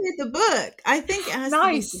have to say the book. I think it has to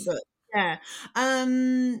be the book.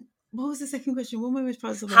 Yeah. What was the second question? What am I most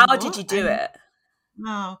proud of? How did you do it?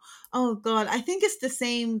 Wow. Oh God. I think it's the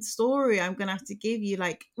same story I'm gonna have to give you.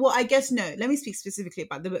 Like, well, I guess no. Let me speak specifically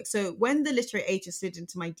about the book. So when the literary agent slid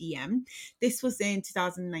into my DM, this was in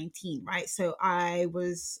 2019, right? So I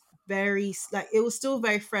was very like it was still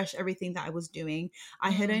very fresh, everything that I was doing.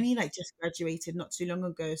 I had only like just graduated not too long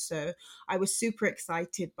ago, so I was super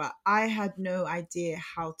excited, but I had no idea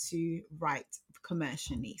how to write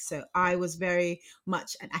commercially. So I was very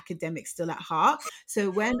much an academic still at heart. So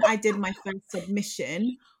when I did my first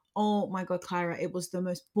submission, oh my God, Clara, it was the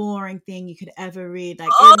most boring thing you could ever read. Like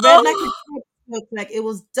it read like a textbook, like it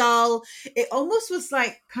was dull. It almost was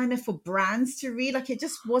like kind of for brands to read. Like it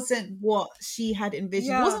just wasn't what she had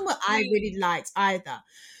envisioned. It wasn't what I really liked either.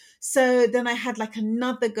 So then I had like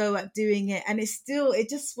another go at doing it, and it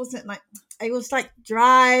just wasn't like, it was like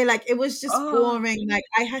dry, like it was just boring. Like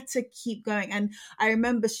I had to keep going. And I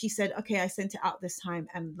remember she said, okay, I sent it out this time,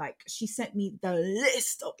 and like she sent me the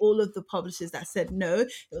list of all of the publishers that said no.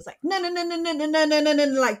 It was like no,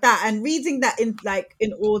 like that. And reading that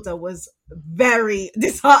in order was very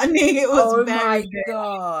disheartening. It was very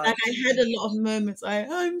God. like I had a lot of moments like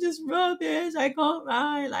I'm just rubbish, I can't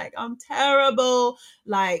write, like I'm terrible,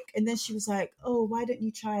 like. And then she was like, oh, why don't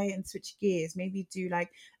you try and switch gears, maybe do like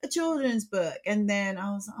a children's book? And then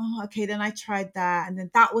I was like, oh, okay. Then I tried that, and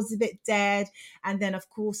then that was a bit dead. And then of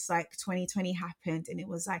course like 2020 happened, and it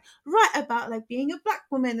was like, write about like being a Black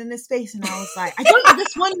woman in this space. And I was like, I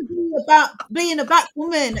just want to be about being a Black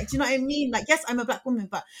woman, like, do you know what I mean? Like, yes, I'm a Black woman,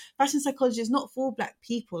 but fashion psychology is not for Black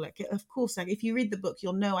people. Like, of course, like if you read the book,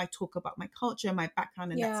 you'll know I talk about my culture and my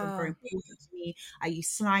background, and that's very important to me. I use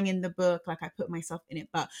slang in the book, like I put myself in it,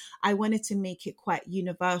 but I wanted to make it quite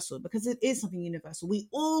universal, because it is something universal. We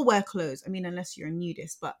all wear clothes. I mean, unless you're a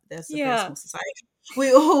nudist, but there's a very small society.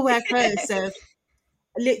 We all wear clothes. So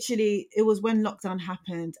literally it was when lockdown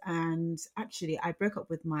happened, and actually I broke up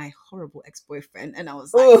with my horrible ex-boyfriend, and I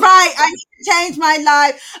was like, right, I need to change my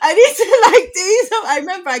life. I need to like do something. I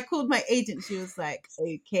remember I called my agent. She was like,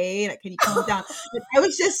 okay, like, can you calm down? I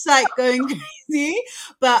was just like going crazy.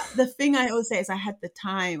 But the thing I always say is I had the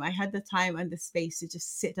time and the space to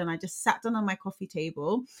just sit down. I just sat down on my coffee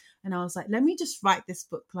table, and I was like, let me just write this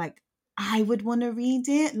book like I would want to read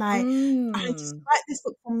it. Like, I just write this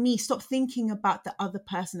book for me. Stop thinking about the other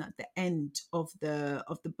person at the end of the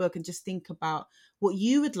book, and just think about what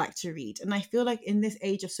you would like to read. And I feel like in this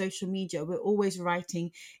age of social media, we're always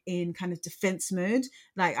writing in kind of defense mode.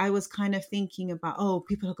 Like I was kind of thinking about, oh,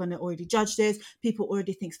 people are going to already judge this. People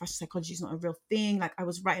already think fashion psychology is not a real thing. Like I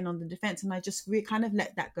was writing on the defense, and I just kind of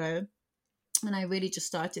let that go. And I really just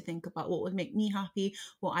started to think about what would make me happy,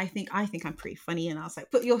 what I think. I think I'm pretty funny. And I was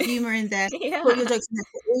like, put your humor in there, put your Yeah. jokes in there,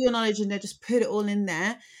 put all your knowledge in there, just put it all in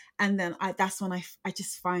there. And then that's when I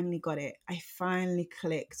just finally got it. I finally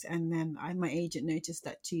clicked. And then my agent noticed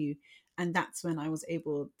that too. And that's when I was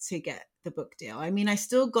able to get the book deal. I mean, I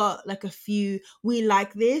still got like a few, we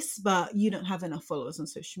like this, but you don't have enough followers on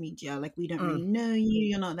social media. Like, we don't really know you.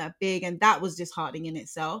 You're not that big. And that was disheartening in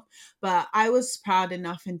itself. But I was proud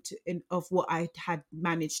enough of what I had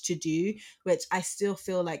managed to do, which I still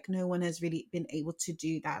feel like no one has really been able to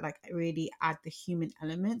do that. Like, really add the human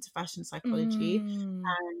element to fashion psychology. And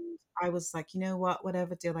I was like, you know what,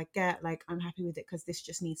 whatever deal I get, like, I'm happy with it, because this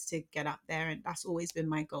just needs to get out there. And that's always been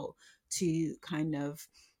my goal, to kind of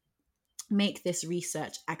make this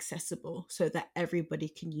research accessible so that everybody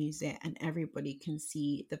can use it and everybody can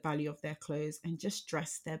see the value of their clothes and just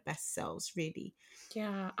dress their best selves, really.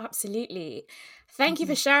 Yeah, absolutely. Thank you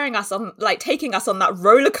for sharing us on, like, taking us on that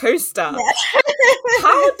roller coaster. Yeah.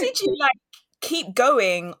 How did you, like, keep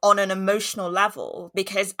going on an emotional level?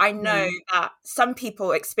 Because I know that some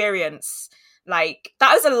people experience, like,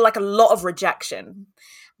 that was like a lot of rejection.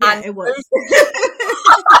 Yeah, And it was.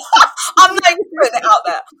 I'm like putting it out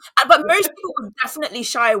there. But most people would definitely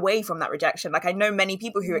shy away from that rejection. Like, I know many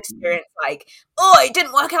people who experience, like, oh, it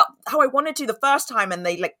didn't work out how I wanted to the first time, and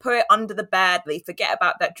they like put it under the bed, they forget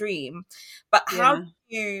about that dream. But how do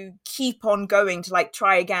you keep on going to, like,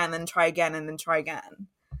 try again and try again and then try again?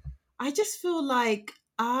 I just feel like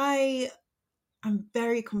I'm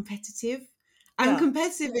very competitive. I'm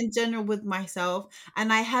competitive in general with myself,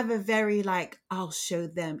 and I have a very, like, I'll show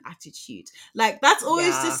them attitude. Like, that's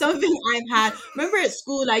always just something I've had. Remember at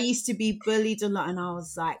school, I used to be bullied a lot, and I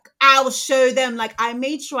was like, I'll show them. Like, I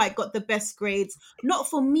made sure I got the best grades. Not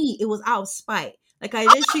for me, it was out of spite. Like, I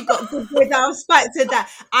literally got good grades out of spite, so that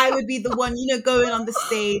I would be the one, going on the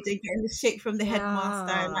stage and getting the shake from the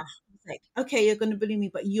headmaster. And like, okay, you're gonna bully me,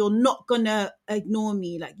 but you're not gonna ignore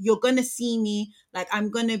me. Like, you're gonna see me. Like, I'm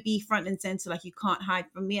gonna be front and center. Like, you can't hide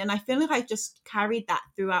from me. And I feel like I just carried that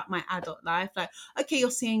throughout my adult life. Like, okay,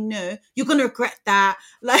 you're saying no, you're gonna regret that.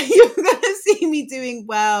 Like, you're gonna see me doing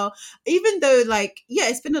well, even though, like, yeah,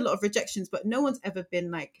 it's been a lot of rejections, but no one's ever been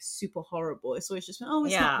like super horrible. It's always just been, oh,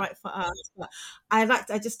 it's not right for us. But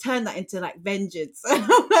I just turned that into like vengeance. I'm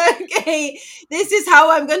like, okay, this is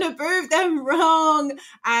how I'm gonna prove them wrong.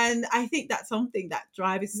 And I think that's something that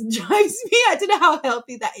drives me. I don't know how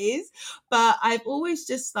healthy that is, but I've always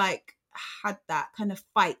just like had that kind of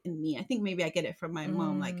fight in me. I think maybe I get it from my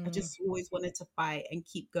mom. Like, I just always wanted to fight and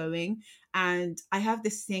keep going. And I have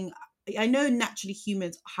this thing, I know naturally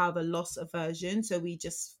humans have a loss aversion, so we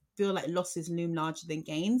just feel like losses loom larger than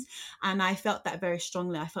gains. And I felt that very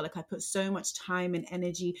strongly. I felt like I put so much time and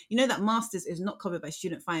energy. You know that master's is not covered by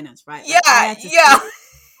student finance, right? Like,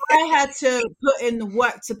 I had to put in the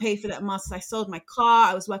work to pay for that master's. I sold my car.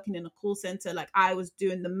 I was working in a call center. Like, I was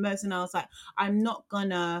doing the most, and I was like, I'm not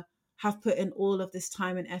gonna have put in all of this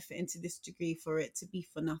time and effort into this degree for it to be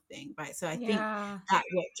for nothing, right? So I think that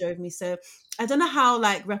what drove me. So I don't know how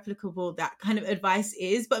like replicable that kind of advice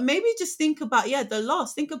is, but maybe just think about the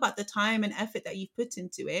loss. Think about the time and effort that you've put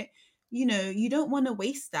into it. You don't want to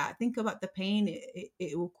waste that. Think about the pain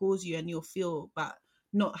it will cause you, and you'll feel about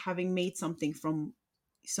not having made something from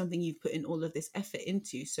something you've put in all of this effort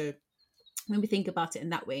into. So maybe think about it in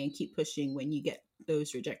that way and keep pushing when you get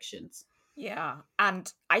those rejections. Yeah.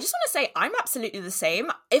 And I just want to say I'm absolutely the same.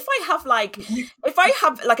 If I have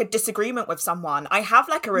like a disagreement with someone, I have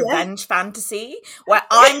like a revenge fantasy where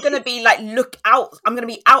I'm going to be like, I'm going to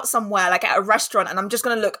be out somewhere like at a restaurant, and I'm just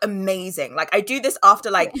going to look amazing. Like, I do this after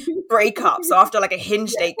like breakups, so after like a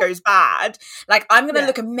hinge date goes bad, like I'm going to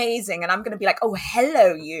look amazing, and I'm going to be like, oh,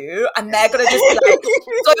 hello you. And they're going to just be like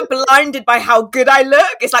so blinded by how good I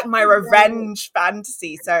look. It's like my revenge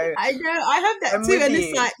fantasy. So I know, I have that too. And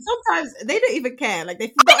it's like, sometimes they don't even care. Like,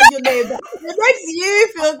 they've forgotten your name, but it makes you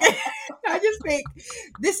feel good. I just think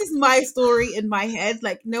this is my story in my head.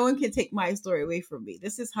 Like, no one can take my story away from me.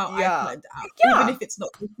 This is how I planned out, even if it's not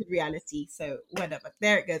reality. So whatever,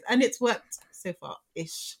 there it goes, and it's worked so far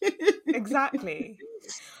ish. Exactly.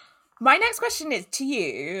 My next question is to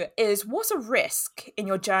you is, what's a risk in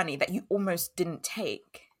your journey that you almost didn't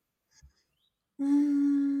take?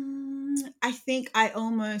 I think I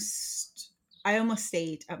almost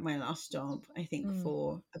stayed at my last job, I think,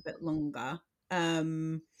 for a bit longer,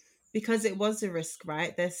 because it was a risk,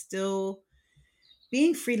 right? There's still,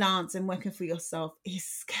 being freelance and working for yourself is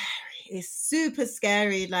scary. It's super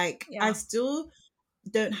scary. Like, I still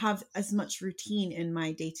don't have as much routine in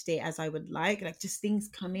my day to day as I would like. Like, just things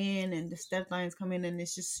come in and this deadlines come in and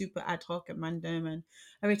it's just super ad hoc and random. And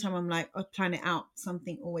every time I'm like, oh, plan it out,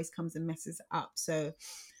 something always comes and messes it up. So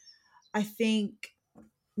I think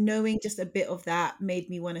knowing just a bit of that made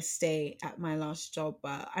me want to stay at my last job.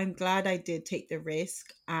 But I'm glad I did take the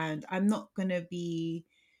risk, and I'm not going to be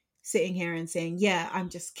sitting here and saying, yeah, I'm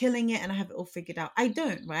just killing it and I have it all figured out. I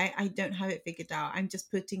don't, right? I don't have it figured out. I'm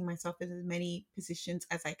just putting myself in as many positions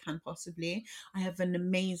as I can possibly. I have an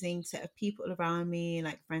amazing set of people around me,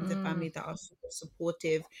 like friends and family that are super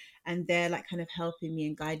supportive, and they're like kind of helping me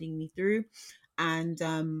and guiding me through. And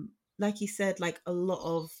like you said, like a lot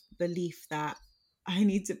of belief that I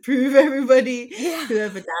need to prove everybody, Yeah.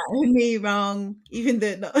 whoever doubted me wrong, even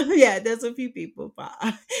though, no, yeah, there's a few people, but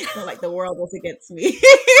it's not like the world was against me.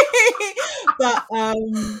 But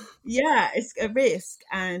yeah, it's a risk.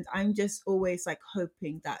 And I'm just always like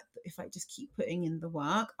hoping that if I just keep putting in the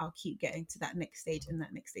work, I'll keep getting to that next stage and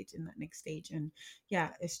that next stage and that next stage. And yeah,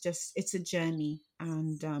 it's a journey.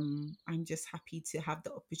 And I'm just happy to have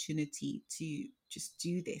the opportunity to just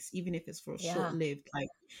do this, even if it's for a short lived, like,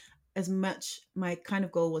 as much my kind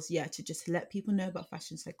of goal was to just let people know about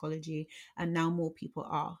fashion psychology, and now more people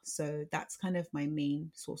are, so that's kind of my main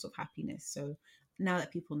source of happiness. So now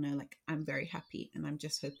that people know, like, I'm very happy, and I'm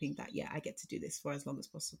just hoping that I get to do this for as long as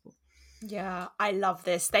possible. Yeah, I love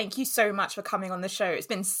this. Thank you so much for coming on the show. It's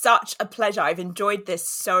been such a pleasure. I've enjoyed this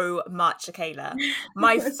so much, Shakaila.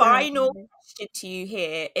 My final question to you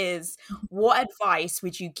here is, what advice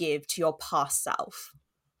would you give to your past self?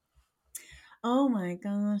 Oh my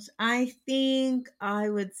gosh. I think I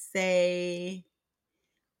would say,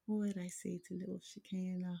 what would I say to little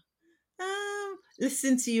Shakaila?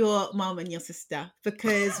 Listen to your mom and your sister,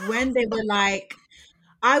 because when they were like,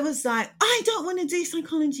 I was like, I don't want to do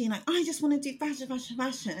psychology. Like, I just want to do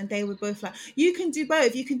fashion. And they were both like, you can do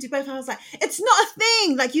both. You can do both. I was like, it's not a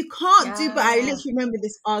thing. Like, you can't do both. I literally remember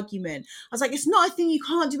this argument. I was like, it's not a thing. You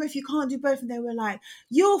can't do both. You can't do both. And they were like,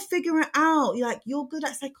 you'll figure it out. You're like, you're good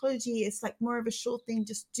at psychology. It's like more of a short thing.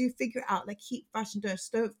 Just figure it out. Like, keep fashion. Don't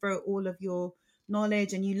throw all of your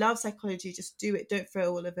knowledge, and you love psychology. Just do it. Don't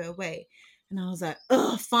throw all of it away. And I was like,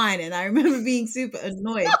 oh, fine. And I remember being super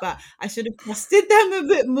annoyed, but I should have trusted them a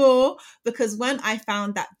bit more, because when I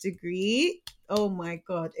found that degree, oh my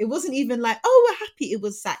God, it wasn't even like, oh, we're happy. It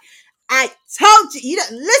was like, I told you, you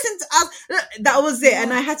don't listen to us. That was it.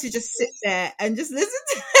 And I had to just sit there and just listen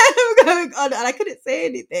to them going on. And I couldn't say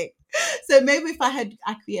anything. So maybe if I had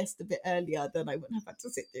acquiesced a bit earlier, then I wouldn't have had to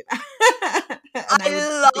sit through that.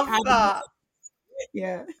 I love that.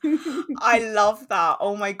 Yeah. I love that.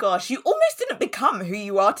 Oh my gosh. You almost didn't become who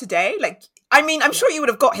you are today. Like, I mean, I'm sure you would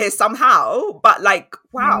have got here somehow, but like,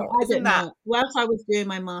 wow. I don't know. Whilst I was doing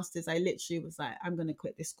my master's, I literally was like, I'm going to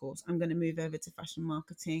quit this course. I'm going to move over to fashion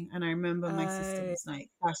marketing. And I remember my sister was like,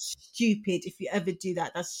 that's stupid. If you ever do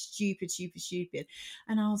that, that's stupid.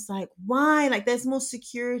 And I was like, why? Like, there's more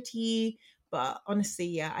security. But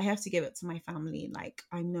honestly, I have to give it to my family. Like,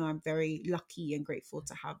 I know I'm very lucky and grateful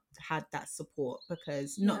to have had that support,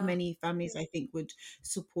 because not many families, I think, would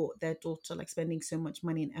support their daughter, like spending so much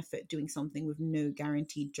money and effort doing something with no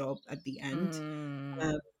guaranteed job at the end.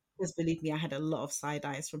 Because believe me, I had a lot of side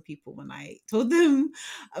eyes from people when I told them,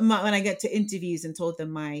 when I get to interviews and told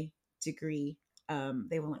them my degree.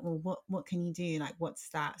 They were like, well, what can you do? Like, what's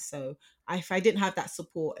that? So if I didn't have that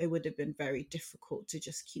support, it would have been very difficult to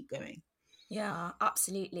just keep going. Yeah,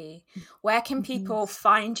 absolutely. Where can people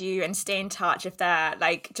find you and stay in touch if they're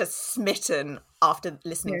like just smitten after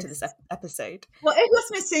listening to this episode? Well, if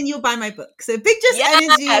you're smitten, you'll buy my book. So Big Just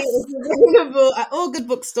Energy is available at all good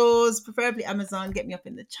bookstores, preferably Amazon. Get me up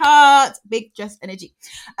in the charts. Big Just Energy.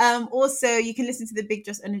 Also, you can listen to the Big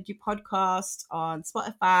Just Energy podcast on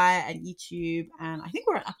Spotify and YouTube, and I think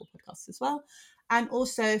we're on Apple Podcasts as well. And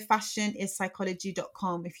also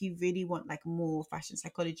fashionisspsychology.com if you really want like more fashion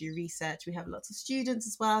psychology research. We have lots of students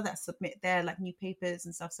as well that submit their like new papers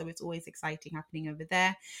and stuff. So it's always exciting happening over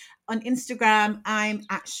there. On Instagram, I'm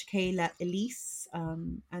at Shakaila Elise.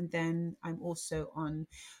 And then I'm also on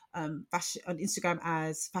fashion on Instagram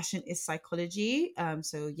as Fashion is Psychology.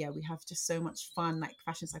 So yeah, we have just so much fun like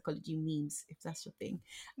fashion psychology memes, if that's your thing.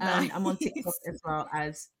 Nice. I'm on TikTok as well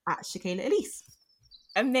as at Shakaila Elise.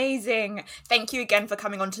 Amazing. Thank you again for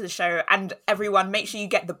coming onto the show. And everyone, make sure you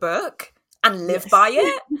get the book and live by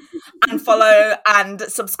it and follow and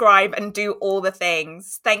subscribe and do all the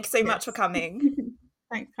things. Thanks so much for coming.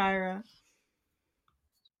 Thanks, Kyra.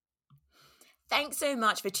 Thanks so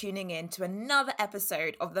much for tuning in to another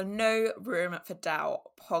episode of the No Room for Doubt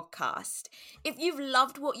podcast. If you've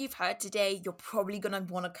loved what you've heard today, you're probably going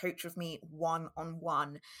to want to coach with me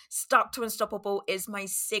one-on-one. Stuck to Unstoppable is my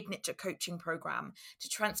signature coaching program to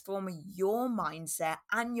transform your mindset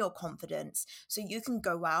and your confidence so you can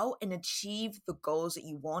go out and achieve the goals that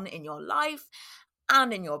you want in your life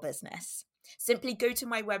and in your business. Simply go to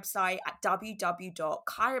my website at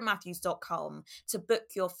www.kyramatthews.com to book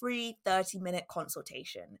your free 30-minute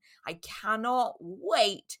consultation. I cannot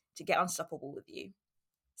wait to get unstoppable with you.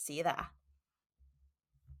 See you there.